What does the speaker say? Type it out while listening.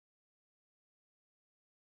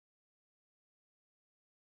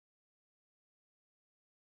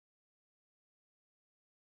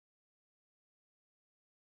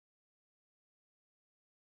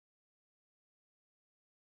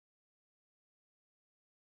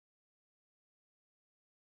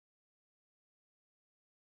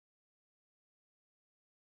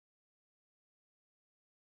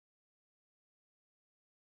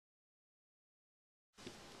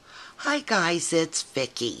Hi guys, it's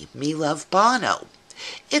Vicky, me love Bono.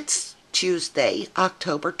 It's Tuesday,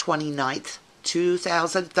 October 29th,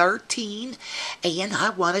 2013, and I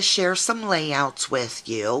want to share some layouts with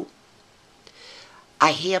you. I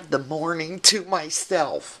have the morning to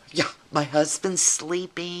myself. Yeah, my husband's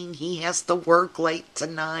sleeping. He has to work late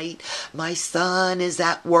tonight. My son is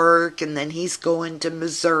at work, and then he's going to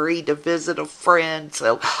Missouri to visit a friend.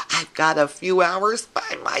 So I've got a few hours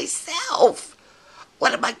by myself.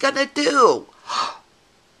 What am I gonna do?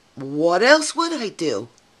 What else would I do?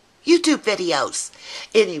 YouTube videos.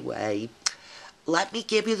 Anyway, let me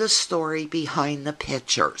give you the story behind the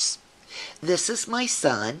pictures. This is my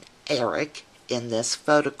son, Eric, in this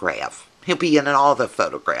photograph. He'll be in all the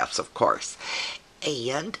photographs, of course.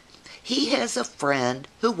 And he has a friend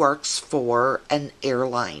who works for an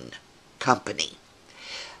airline company.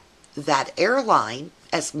 That airline,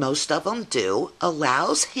 as most of them do,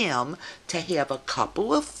 allows him to have a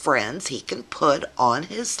couple of friends he can put on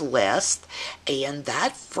his list, and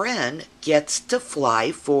that friend gets to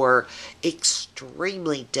fly for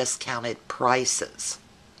extremely discounted prices.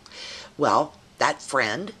 Well, that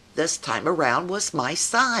friend this time around was my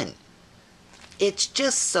son. It's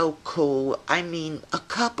just so cool. I mean, a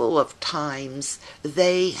couple of times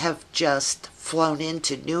they have just flown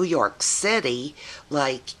into New York City,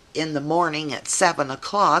 like in the morning at 7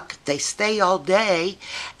 o'clock. They stay all day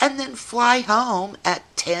and then fly home at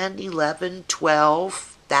 10, 11,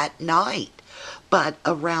 12 that night. But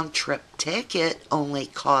a round trip ticket only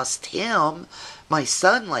cost him, my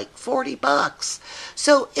son, like $40.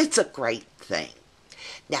 So it's a great thing.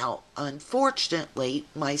 Now, unfortunately,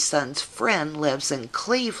 my son's friend lives in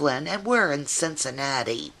Cleveland and we're in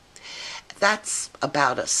Cincinnati. That's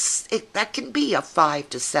about that can be a 5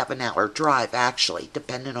 to 7 hour drive, actually,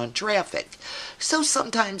 depending on traffic. So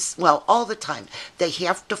sometimes, well, all the time, they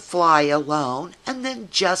have to fly alone and then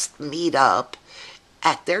just meet up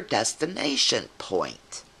at their destination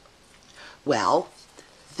point. Well,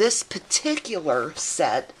 this particular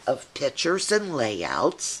set of pictures and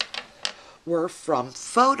layouts were from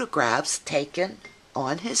photographs taken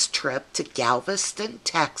on his trip to Galveston,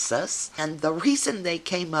 Texas. And the reason they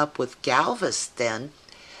came up with Galveston,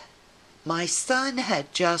 my son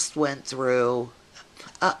had just went through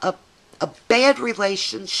a bad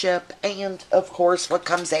relationship, and of course what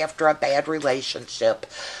comes after a bad relationship,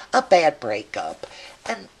 a bad breakup.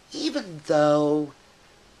 And even though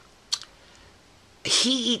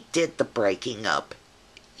he did the breaking up,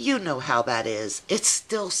 you know how that is. It's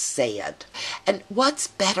still sad. And what's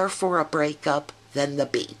better for a breakup than the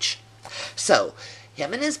beach? So,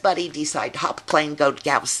 him and his buddy decide to hop a plane, go to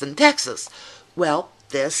Galveston, Texas. Well,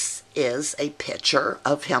 this is a picture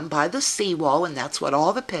of him by the seawall, and that's what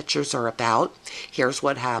all the pictures are about. Here's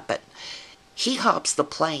what happened. He hops the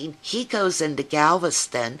plane. He goes into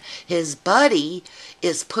Galveston. His buddy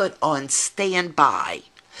is put on standby.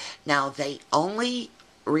 Now, they only,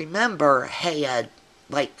 remember, had,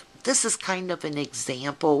 like, this is kind of an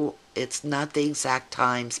example. It's not the exact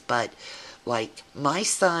times, but like my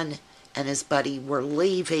son and his buddy were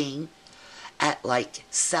leaving at like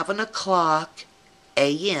 7 o'clock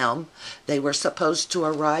a.m. They were supposed to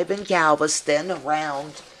arrive in Galveston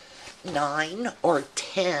around 9 or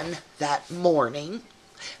 10 that morning.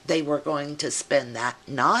 They were going to spend that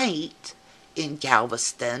night in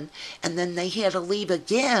Galveston, and then they had to leave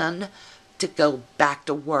again to go back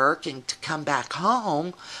to work and to come back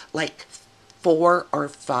home like 4 or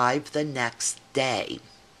 5 the next day.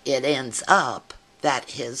 It ends up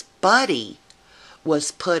that his buddy was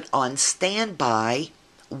put on standby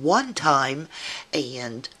one time,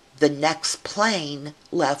 and the next plane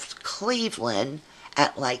left Cleveland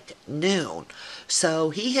at like noon. So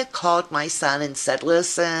he had called my son and said,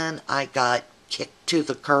 listen, I got kicked to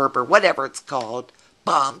the curb, or whatever it's called,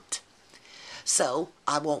 bumped. So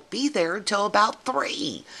I won't be there until about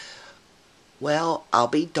 3. Well, I'll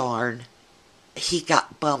be darned. He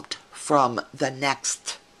got bumped from the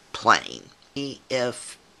next plane.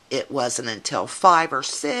 If it wasn't until 5 or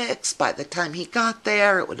 6, by the time he got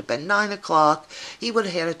there, it would have been 9 o'clock. He would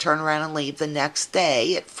have had to turn around and leave the next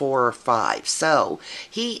day at 4 or 5. So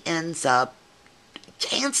he ends up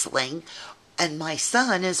canceling, and my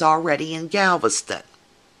son is already in Galveston.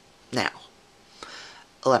 Now,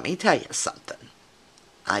 let me tell you something.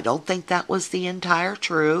 I don't think that was the entire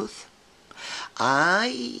truth.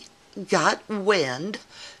 I got wind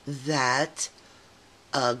that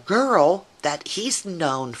a girl that he's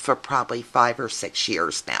known for probably 5 or 6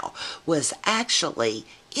 years now was actually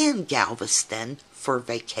in Galveston for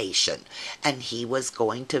vacation, and he was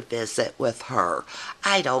going to visit with her.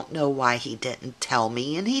 I don't know why he didn't tell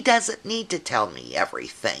me, and he doesn't need to tell me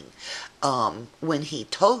everything. When he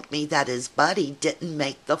told me that his buddy didn't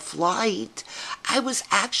make the flight, I was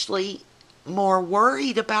actually more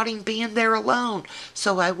worried about him being there alone.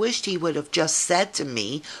 So I wished he would have just said to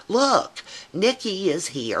me, look, Nikki is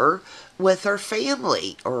here with her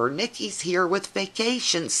family, or Nikki's here with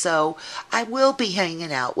vacation, so I will be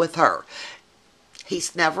hanging out with her.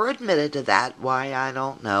 He's never admitted to that. Why, I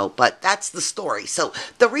don't know. But that's the story. So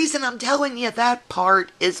the reason I'm telling you that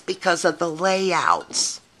part is because of the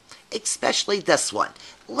layouts. Especially this one.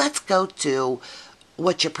 Let's go to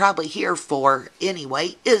what you're probably here for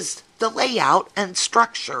anyway, is the layout and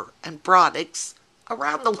structure and products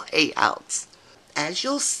around the layouts. As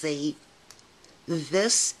you'll see,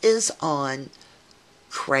 this is on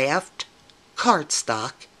craft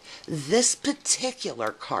cardstock. This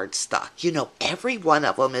particular cardstock, every one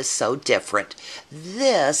of them is so different.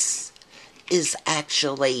 This is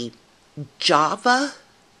actually Java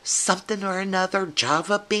something or another,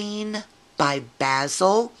 Java Bean by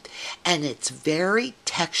Basil, and it's very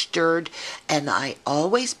textured, and I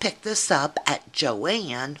always pick this up at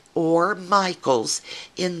Joann or Michael's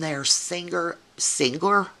in their single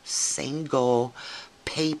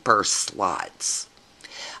paper slots.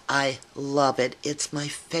 I love it. It's my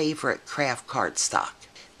favorite craft cardstock.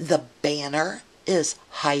 The banner is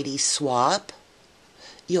Heidi Swapp.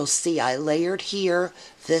 You'll see I layered here.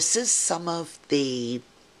 This is some of the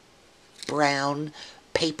brown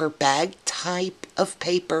paper bag type of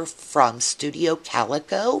paper from Studio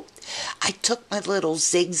Calico. I took my little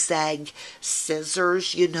zigzag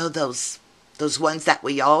scissors, those ones that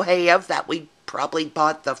we all have, that we probably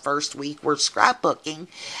bought the first week we're scrapbooking,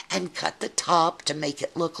 and cut the top to make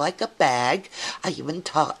it look like a bag. I even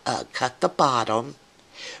cut the bottom.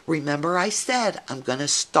 Remember I said I'm going to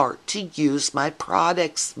start to use my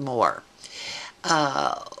products more.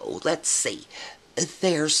 Let's see.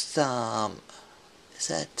 There's some,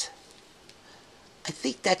 I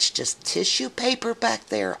think that's just tissue paper back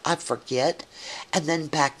there. I forget. And then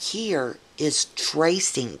back here is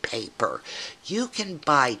tracing paper. You can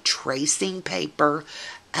buy tracing paper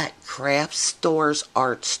at craft stores,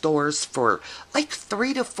 art stores for like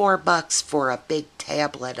 $3 to $4 for a big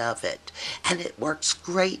tablet of it. And it works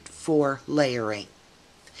great for layering.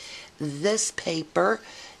 This paper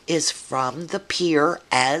is from the Pier,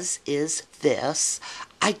 as is this.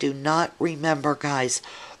 I do not remember, guys,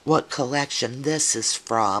 what collection this is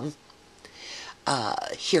from.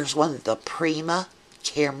 Here's one of the Prima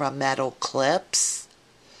camera metal clips.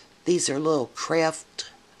 These are little craft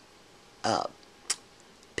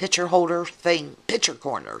picture holder thing, picture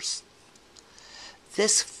corners.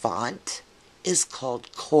 This font is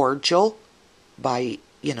called Cordial by,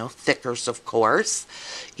 Thickers, of course.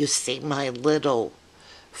 You see my little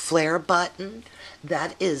flare button.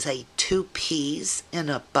 That is a 2 peas in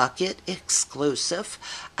a bucket exclusive.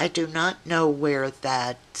 I do not know where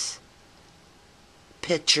that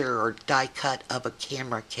picture or die cut of a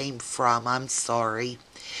camera came from. I'm sorry.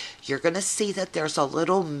 You're going to see that there's a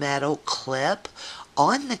little metal clip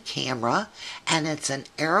on the camera, and it's an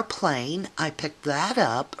airplane. I picked that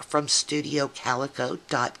up from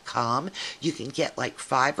StudioCalico.com. You can get like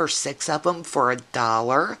 5 or 6 of them for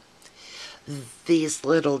 $1. These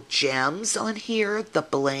little gems on here, the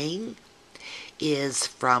bling, is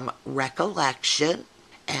from Recollection,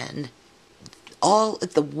 and all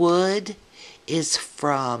the wood is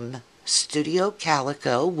from Studio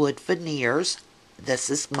Calico wood veneers. This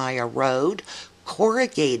is Maya Road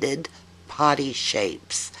corrugated potty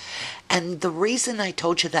shapes. And the reason I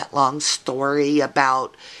told you that long story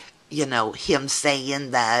about, him saying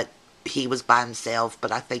that he was by himself,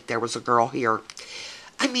 but I think there was a girl here.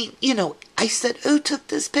 I mean, I said, who took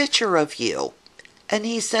this picture of you? And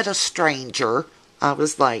he said, a stranger. I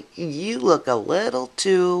was like, you look a little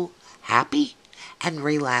too happy and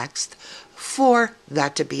relaxed for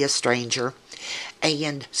that to be a stranger.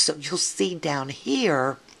 And so you'll see down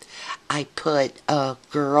here, I put a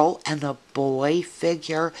girl and a boy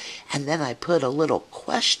figure, and then I put a little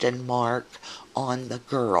question mark on the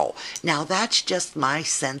girl. Now that's just my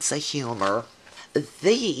sense of humor.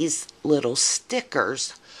 These little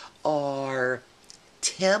stickers are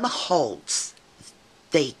Tim Holtz.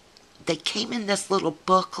 They came in this little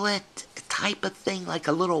booklet type of thing, like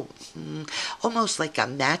a little, almost like a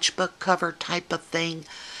matchbook cover type of thing.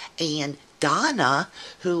 And Donna,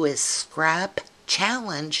 who is Scrap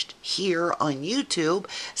Challenged here on YouTube,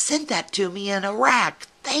 sent that to me in a rack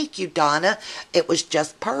Thank you, Donna. It was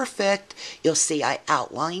just perfect. You'll see I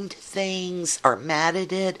outlined things or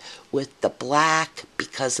matted it with the black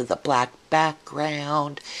because of the black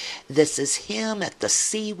background. This is him at the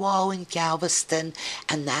seawall in Galveston,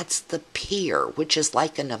 and that's the pier, which is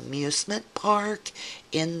like an amusement park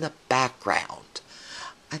in the background.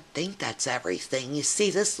 I think that's everything. You see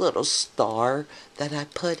this little star that I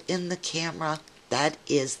put in the camera? That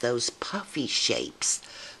is those puffy shapes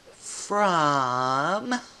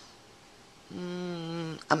from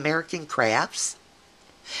American Crafts.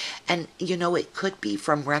 And you know, it could be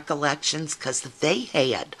from Recollections because they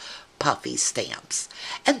had puffy stamps.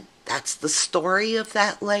 And that's the story of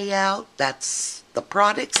that layout. That's the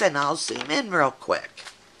products, and I'll zoom in real quick.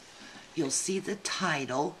 You'll see the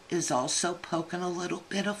title is also poking a little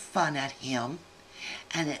bit of fun at him.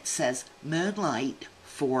 And it says Moonlight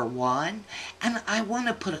for One. And I want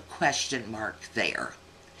to put a question mark there.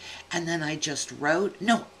 And then I just wrote,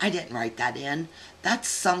 no, I didn't write that in. That's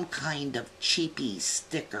some kind of cheapy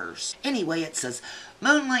stickers. Anyway, it says,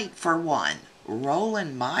 Moonlight for One,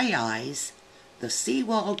 Rollin' My Eyes, the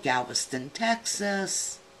Seawall, Galveston,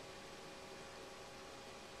 Texas.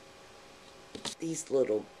 These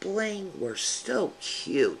little bling were so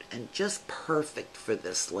cute and just perfect for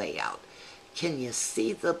this layout. Can you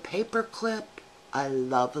see the paper clip? I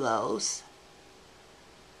love those.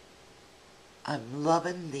 I'm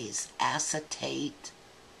loving these acetate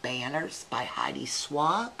banners by Heidi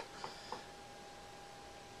Swapp.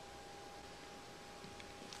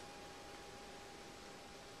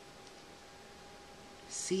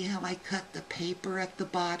 See how I cut the paper at the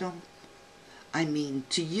bottom? I mean,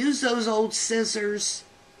 to use those old scissors,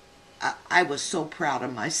 I was so proud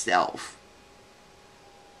of myself.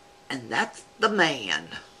 And that's the man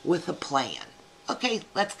with a plan. Okay,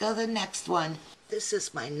 let's go to the next one. This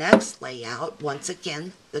is my next layout, once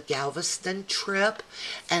again, the Galveston trip,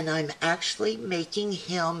 and I'm actually making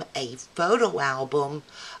him a photo album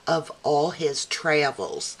of all his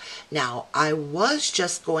travels. Now, I was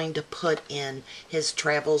just going to put in his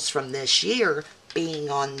travels from this year being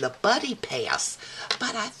on the Buddy Pass,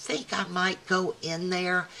 but I think I might go in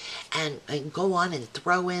there and go on and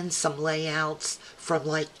throw in some layouts from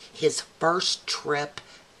like his first trip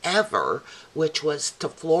ever, which was to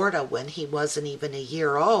Florida when he wasn't even a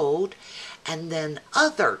year old, and then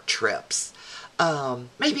other trips,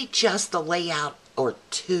 maybe just a layout or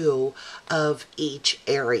two of each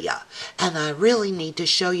area. And I really need to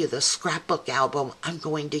show you the scrapbook album I'm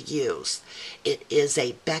going to use. It is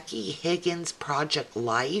a Becky Higgins Project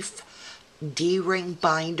Life D-ring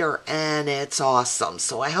binder, and it's awesome,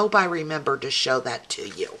 so I hope I remember to show that to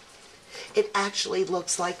you. It actually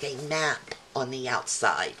looks like a map on the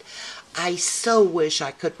outside. I so wish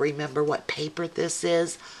I could remember what paper this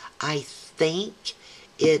is. I think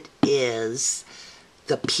it is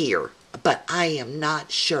the Pier, but I am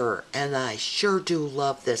not sure, and I sure do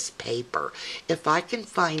love this paper. If I can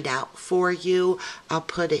find out for you, I'll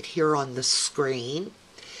put it here on the screen.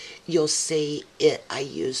 You'll see it. I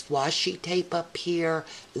used washi tape up here.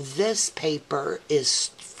 This paper is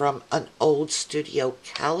from an old Studio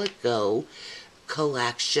Calico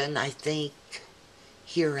collection, I think,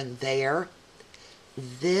 here and there.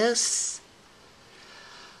 This,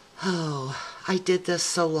 oh, I did this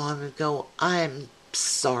so long ago. I'm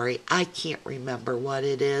sorry, I can't remember what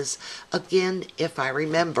it is. Again, if I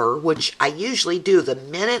remember, which I usually do, the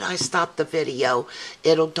minute I stop the video,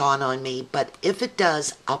 it'll dawn on me. But if it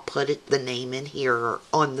does, I'll put the name in here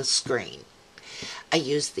on the screen. I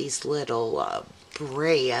use these little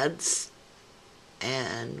brads,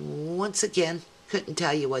 and once again, couldn't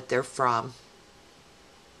tell you what they're from.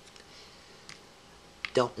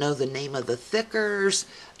 Don't know the name of the thickers.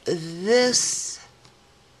 This,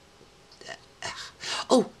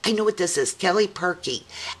 oh, I know what this is, Kelly Purkey.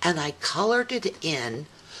 And I colored it in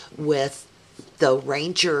with the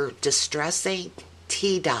Ranger Distress Ink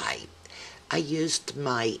tea dye. I used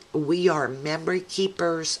my We Are Memory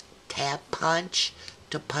Keepers tab punch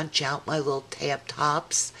to punch out my little tab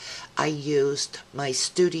tops. I used my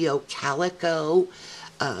Studio Calico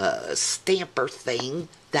stamper thing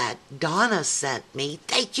that Donna sent me.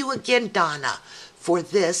 Thank you again, Donna. For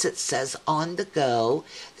this, it says On the Go.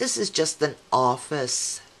 This is just an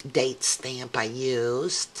office date stamp I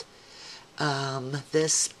used.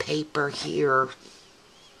 This paper here,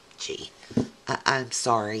 gee, I'm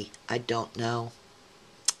sorry, I don't know.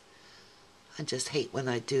 I just hate when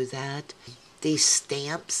I do that. These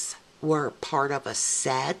stamps were part of a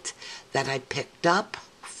set that I picked up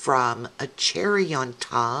from a Cherry on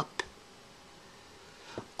Top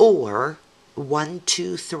or 1,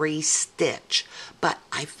 2, 3 Stitch. But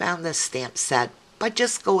I found this stamp set by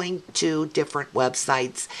just going to different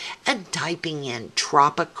websites and typing in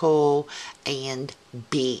tropical and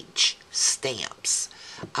beach stamps.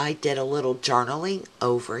 I did a little journaling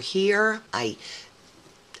over here. I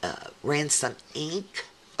ran some ink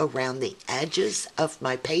around the edges of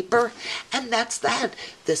my paper, and that's that.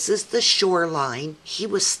 This is the shoreline. He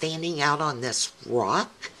was standing out on this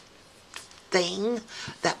rock thing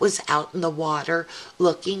that was out in the water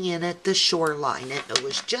looking in at the shoreline, and it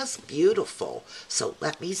was just beautiful. So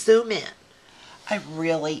let me zoom in. I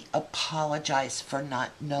really apologize for not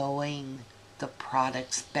knowing the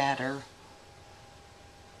products better.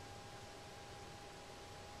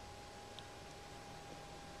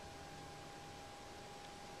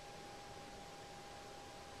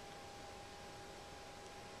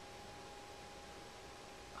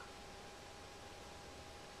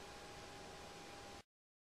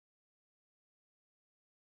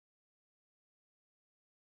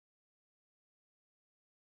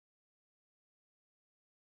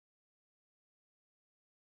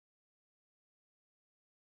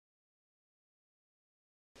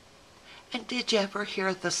 And did you ever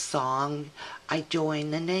hear the song, I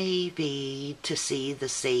joined the Navy to see the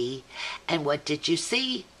sea? And what did you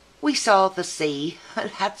see? We saw the sea.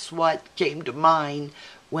 That's what came to mind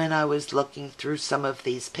when I was looking through some of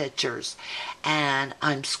these pictures. And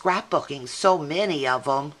I'm scrapbooking so many of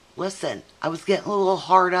them. Listen, I was getting a little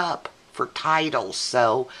hard up for titles,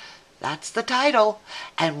 so that's the title.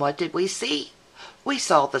 And what did we see? We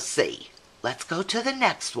saw the sea. Let's go to the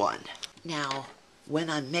next one. Now, when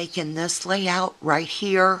I'm making this layout right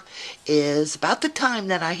here is about the time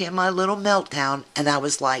that I had my little meltdown, and I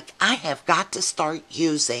was like, I have got to start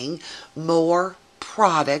using more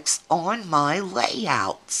products on my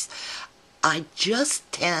layouts. I just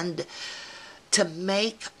tend to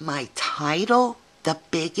make my title the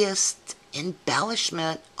biggest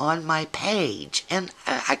embellishment on my page, and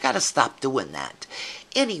I gotta stop doing that.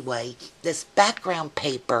 Anyway, this background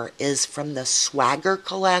paper is from the Swagger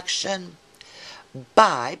collection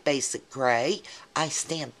by Basic Gray. I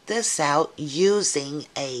stamped this out using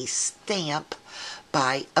a stamp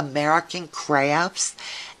by American Crafts,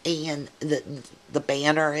 and the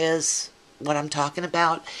banner is what I'm talking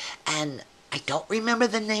about, and I don't remember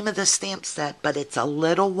the name of the stamp set, but it's a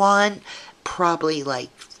little one, probably like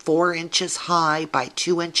 4 inches high by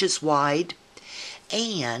 2 inches wide.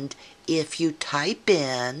 And if you type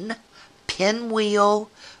in Pinwheel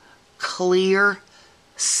clear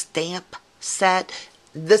stamp set,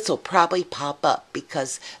 this will probably pop up,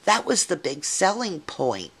 because that was the big selling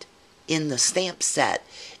point in the stamp set.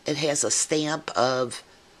 It has a stamp of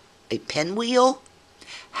a pinwheel,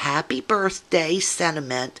 happy birthday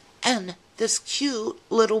sentiment, and this cute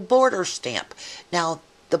little border stamp. Now,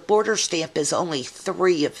 the border stamp is only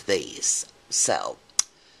 3 of these, so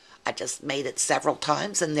I just made it several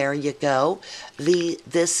times, and there you go.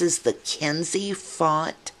 This is the Kinsey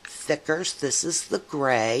font thickers. This is the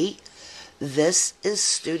gray. This is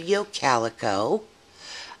Studio Calico.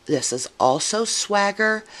 This is also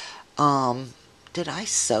Swagger. Did I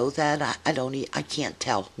sew that? I can't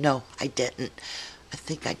tell. No, I didn't. I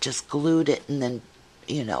think I just glued it and then,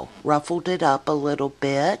 ruffled it up a little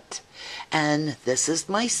bit. And this is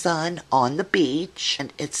my son on the beach.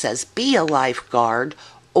 And it says, be a lifeguard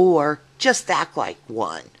or just act like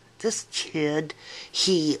one. This kid,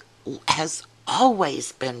 he has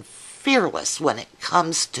always been fearless when it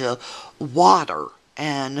comes to water.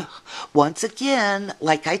 And once again,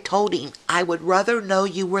 like I told him, I would rather know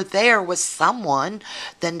you were there with someone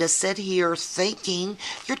than to sit here thinking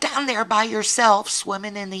you're down there by yourself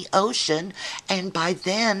swimming in the ocean, and by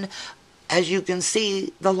then, as you can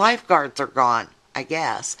see, the lifeguards are gone, I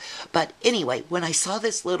guess. But anyway, when I saw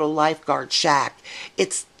this little lifeguard shack,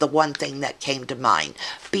 it's the one thing that came to mind.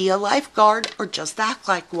 Be a lifeguard or just act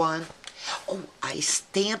like one. Oh, I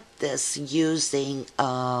stamped this using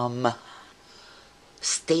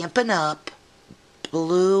Stampin' Up!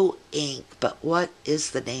 Blue ink, but what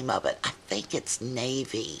is the name of it? I think it's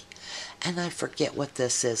navy, and I forget what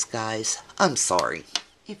this is, guys. I'm sorry.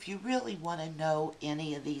 If you really want to know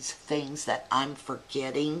any of these things that I'm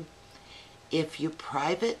forgetting, if you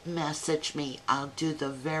private message me, I'll do the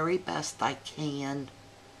very best I can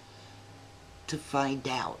to find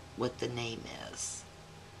out what the name is.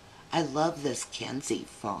 I love this Kinsey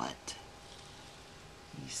font.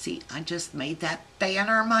 You see, I just made that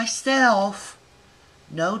banner myself.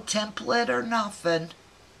 No template or nothing.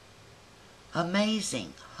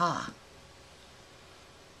 Amazing, huh?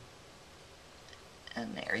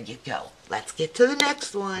 And there you go. Let's get to the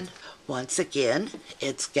next one. Once again,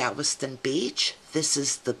 it's Galveston Beach. This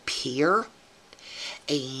is the pier.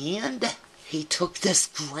 And he took this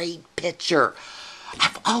great picture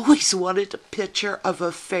I've always wanted a picture of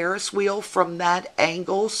a Ferris wheel from that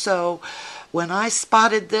angle, so when I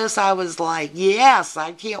spotted this, I was like, yes,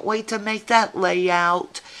 I can't wait to make that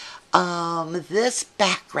layout. This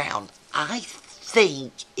background, I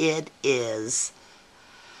think it is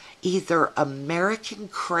either American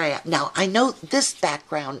Craft. Now, I know this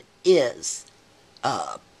background is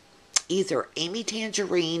either Amy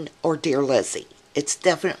Tangerine or Dear Lizzie. It's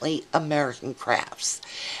definitely American Crafts.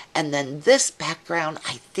 And then this background,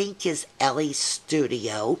 I think, is Ellie's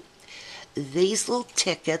Studio. These little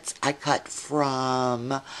tickets I cut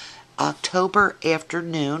from October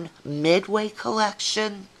Afternoon Midway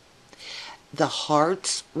Collection. The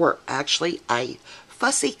hearts were actually, I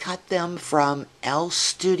fussy cut them from Elle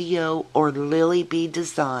Studio or Lily Bee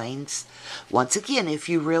Designs. Once again, if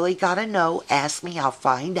you really gotta know, ask me, I'll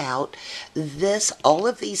find out. All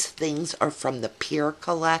of these things are from the Pure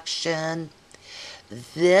Collection.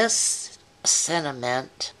 This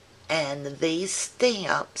sentiment and these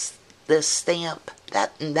stamps, this stamp,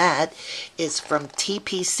 that and that, is from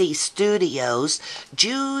TPC Studios.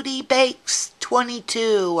 Judy Bakes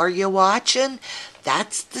 22. Are you watching?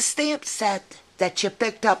 That's the stamp set that you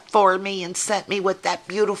picked up for me and sent me with that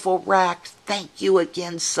beautiful rack. Thank you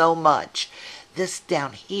again so much. This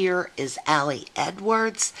down here is Allie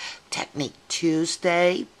Edwards, Technique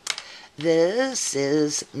Tuesday. This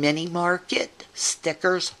is Mini Market.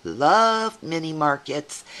 Stickers, love Mini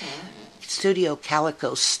Markets. Studio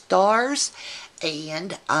Calico Stars.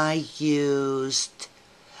 And I used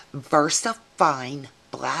VersaFine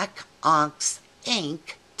Black Onyx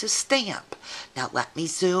ink to stamp. Now let me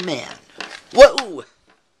zoom in. Whoa!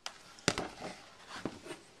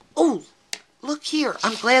 Oh, look here.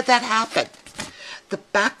 I'm glad that happened. The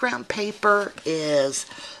background paper is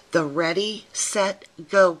the Ready, Set,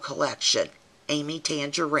 Go collection. Amy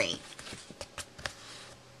Tangerine.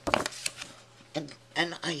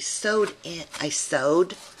 And I sewed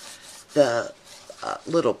the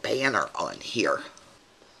little banner on here.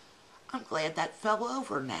 I'm glad that fell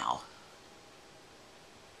over now.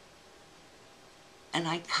 And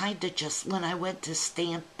I kind of just, when I went to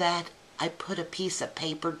stamp that, I put a piece of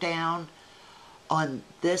paper down on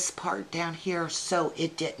this part down here so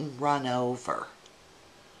it didn't run over.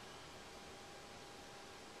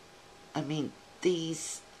 I mean,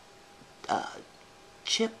 these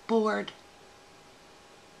chipboard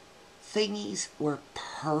thingies were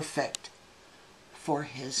perfect for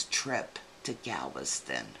his trip to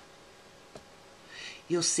Galveston.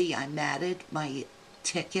 You'll see I matted my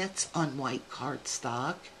tickets on white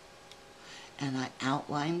cardstock and I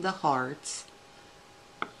outlined the hearts.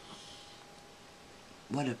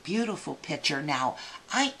 What a beautiful picture. Now,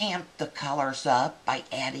 I amped the colors up by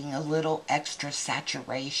adding a little extra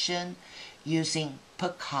saturation using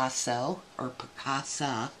Picasso or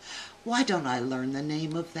Picasa. Why don't I learn the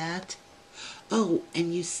name of that? Oh,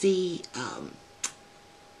 and you see,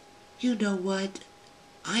 you know what?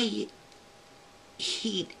 I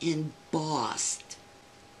heat embossed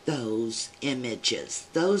those images.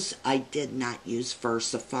 Those I did not use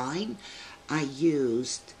VersaFine. I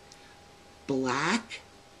used black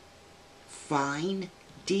fine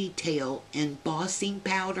detail embossing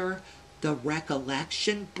powder, the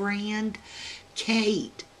Recollection brand.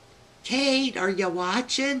 Kate, are you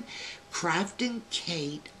watching? Craftin'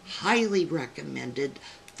 Kate highly recommended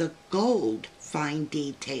the gold fine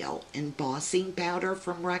detail embossing powder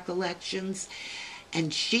from Recollections,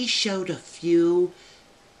 and she showed a few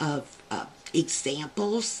of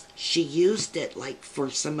examples. She used it like for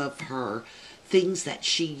some of her things that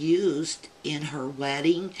she used in her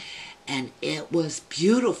wedding, and it was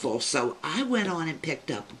beautiful. So I went on and picked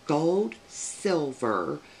up gold,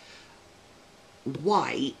 silver,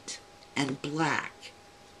 white, and black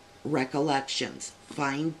Recollections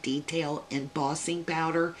fine detail embossing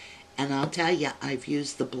powder, and I'll tell you, I've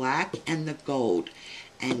used the black and the gold.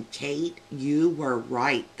 And Kate, you were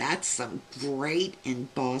right. That's some great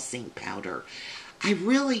embossing powder. I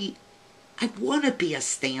want to be a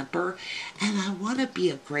stamper, and I want to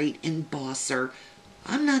be a great embosser.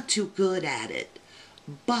 I'm not too good at it,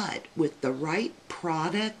 but with the right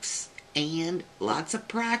products and lots of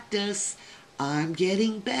practice, I'm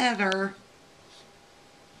getting better.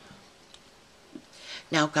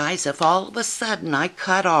 Now, guys, if all of a sudden I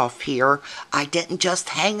cut off here, I didn't just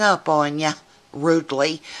hang up on you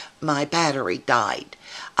rudely. My battery died.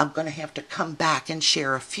 I'm going to have to come back and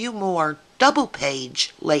share a few more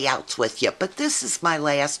double-page layouts with you, but this is my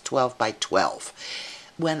last 12 by 12.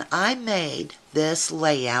 When I made this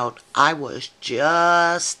layout, I was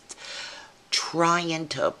just trying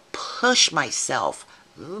to push myself,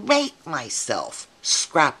 make myself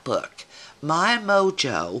scrapbook. My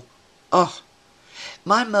mojo, oh,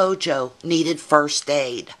 My mojo needed first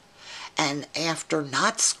aid. And after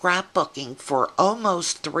not scrapbooking for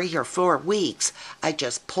almost 3 or 4 weeks, I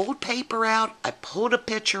just pulled paper out, I pulled a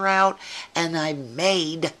picture out, and I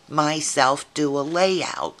made myself do a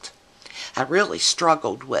layout. I really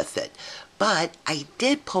struggled with it, but I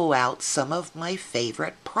did pull out some of my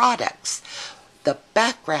favorite products. The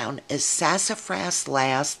background is Sassafras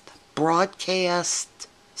Last Broadcast,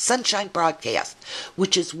 Sunshine Broadcast,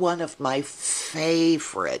 which is one of my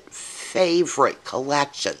favorite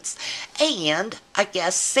collections. And I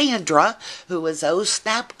guess Sandra, who is Oh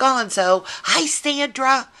Snap Gonzo. Hi,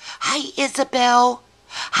 Sandra. Hi, Isabel.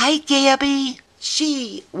 Hi, Gabby.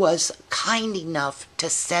 She was kind enough to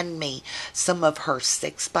send me some of her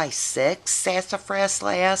 6x6 Sassafras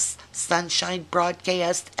Last Sunshine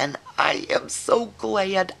Broadcast, and I am so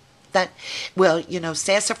glad that, well,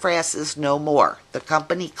 Sassafras is no more. The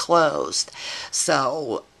company closed.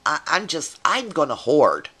 So I'm going to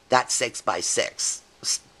hoard that 6x6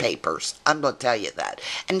 papers. I'm going to tell you that.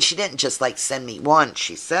 And she didn't just send me one,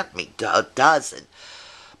 she sent me a dozen.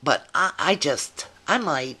 But I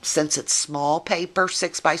might, since it's small paper,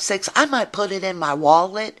 6x6, I might put it in my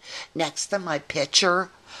wallet next to my picture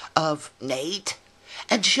of Nate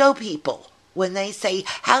and show people. When they say,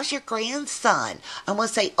 how's your grandson? I'm going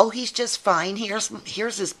to say, oh, he's just fine.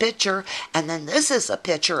 Here's his picture. And then this is a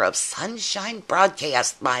picture of Sunshine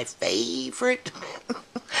Broadcast, my favorite,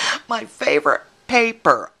 my favorite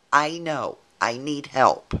paper. I know I need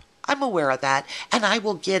help. I'm aware of that, and I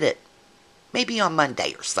will get it. Maybe on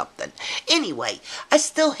Monday or something. Anyway, I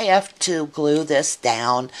still have to glue this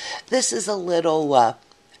down. This is a little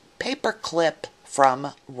paper clip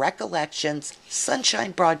from Recollections,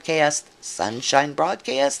 Sunshine Broadcast,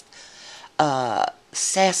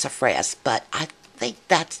 Sassafras, but I think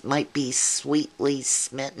that might be Sweetly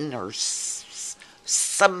Smitten or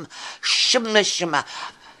some shima.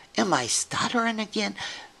 Am I stuttering again?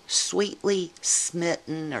 Sweetly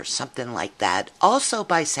Smitten or something like that. Also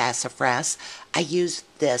by Sassafras. I used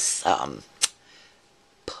this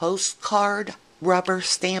postcard rubber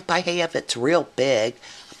stamp I have. It's real big.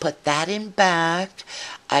 Put that in back.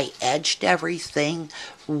 I edged everything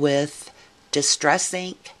with Distress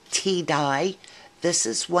Ink tea dye. This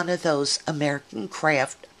is one of those American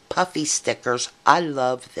Craft puffy stickers. I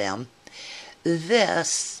love them.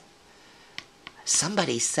 This,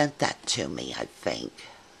 somebody sent that to me, I think.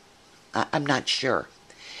 I'm not sure.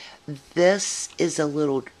 This is a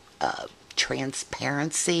little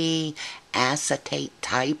transparency acetate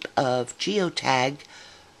type of geotag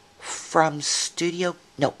from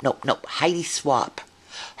Heidi Swap.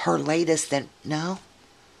 Her latest,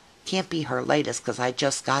 can't be her latest because I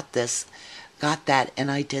just got that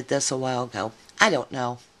and I did this a while ago. I don't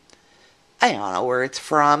know where it's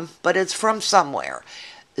from, but it's from somewhere.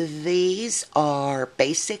 These are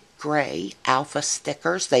basic gray alpha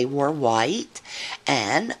stickers. They were white,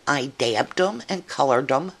 and I dabbed them and colored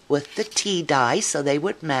them with the tea dye so they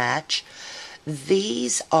would match.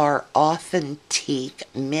 These are authentic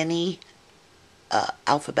mini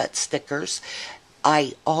alphabet stickers.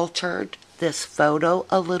 I altered this photo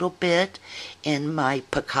a little bit in my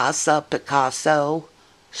Picasso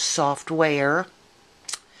software.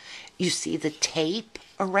 You see the tape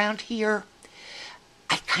around here?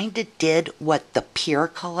 I kind of did what the Pure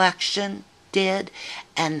collection did,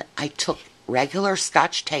 and I took regular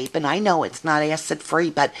Scotch tape, and I know it's not acid-free,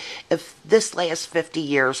 but if this lasts 50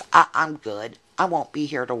 years, I'm good. I won't be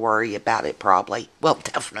here to worry about it probably. Well,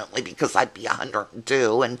 definitely, because I'd be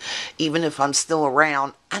 102, and even if I'm still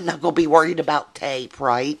around, I'm not going to be worried about tape,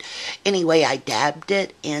 right? Anyway, I dabbed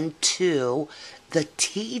it into the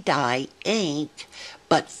tea dye ink,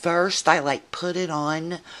 but first I put it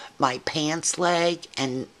on my pants leg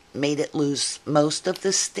and made it lose most of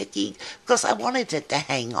the sticky because I wanted it to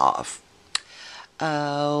hang off.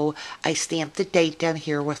 Oh, I stamped the date down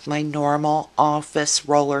here with my normal office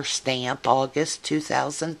roller stamp, August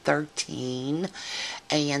 2013.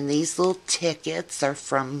 And these little tickets are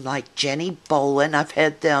from Jenny Bolin. I've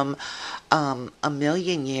had them a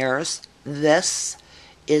million years. This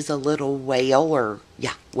is a little whale or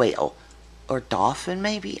dolphin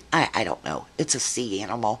maybe. I don't know. It's a sea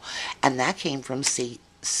animal, and that came from sea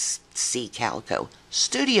calico,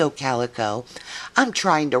 studio calico. I'm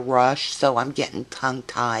trying to rush, so I'm getting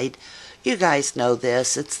tongue-tied. You guys know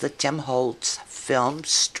this. It's the Tim Holtz film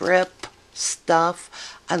strip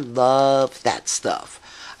stuff. I love that stuff.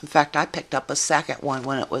 In fact, I picked up a second one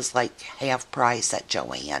when it was half price at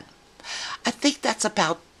Joann. I think that's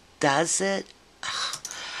about does it.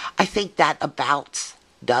 I think that about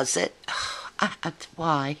does it.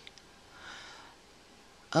 Why?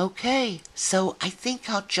 Okay, so I think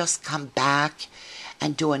I'll just come back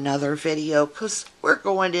and do another video because we're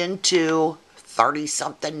going into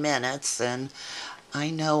 30-something minutes, and I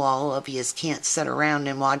know all of you can't sit around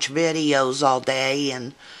and watch videos all day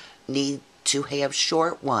and need to have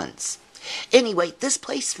short ones. Anyway, this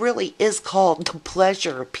place really is called the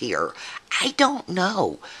Pleasure Pier. I don't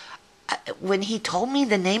know. When he told me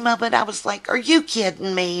the name of it, I was like, are you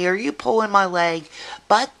kidding me? Are you pulling my leg?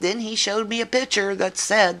 But then he showed me a picture that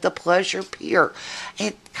said the Pleasure Pier.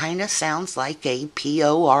 It kind of sounds like a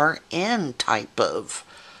PORN type of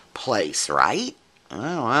place, right? I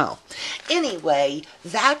don't know. Anyway,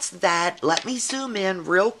 that's that. Let me zoom in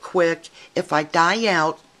real quick. If I die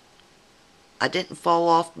out, I didn't fall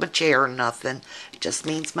off my chair or nothing. It just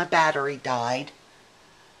means my battery died.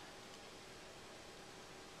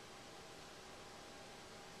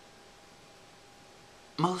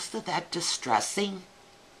 Most of that distressing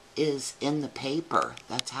is in the paper.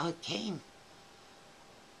 That's how it came.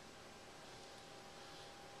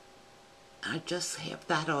 I just have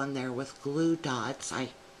that on there with glue dots. I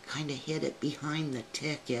kind of hid it behind the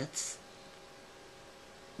tickets.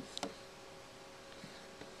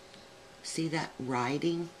 See that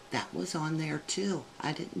writing? That was on there too.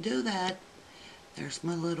 I didn't do that. There's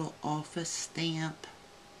my little office stamp.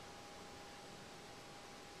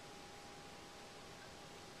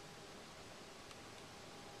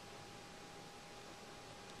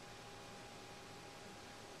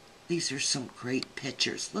 These are some great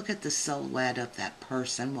pictures. Look at the silhouette of that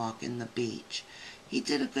person walking the beach. He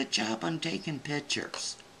did a good job on taking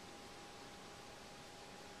pictures.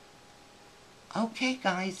 Okay,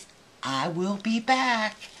 guys, I will be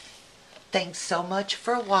back. Thanks so much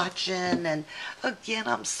for watching. And again,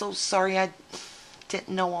 I'm so sorry I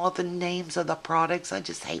didn't know all the names of the products. I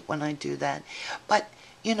just hate when I do that. But,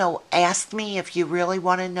 you know, ask me if you really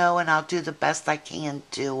want to know, and I'll do the best I can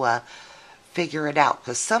to figure it out,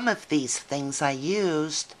 because some of these things I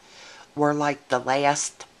used were like the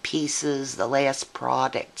last pieces, the last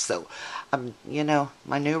product. So you know,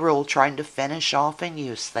 my new rule, trying to finish off and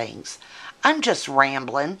use things. I'm just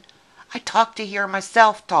rambling. I talk to hear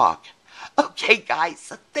myself talk. Okay,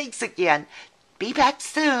 guys, thanks again. Be back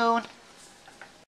soon.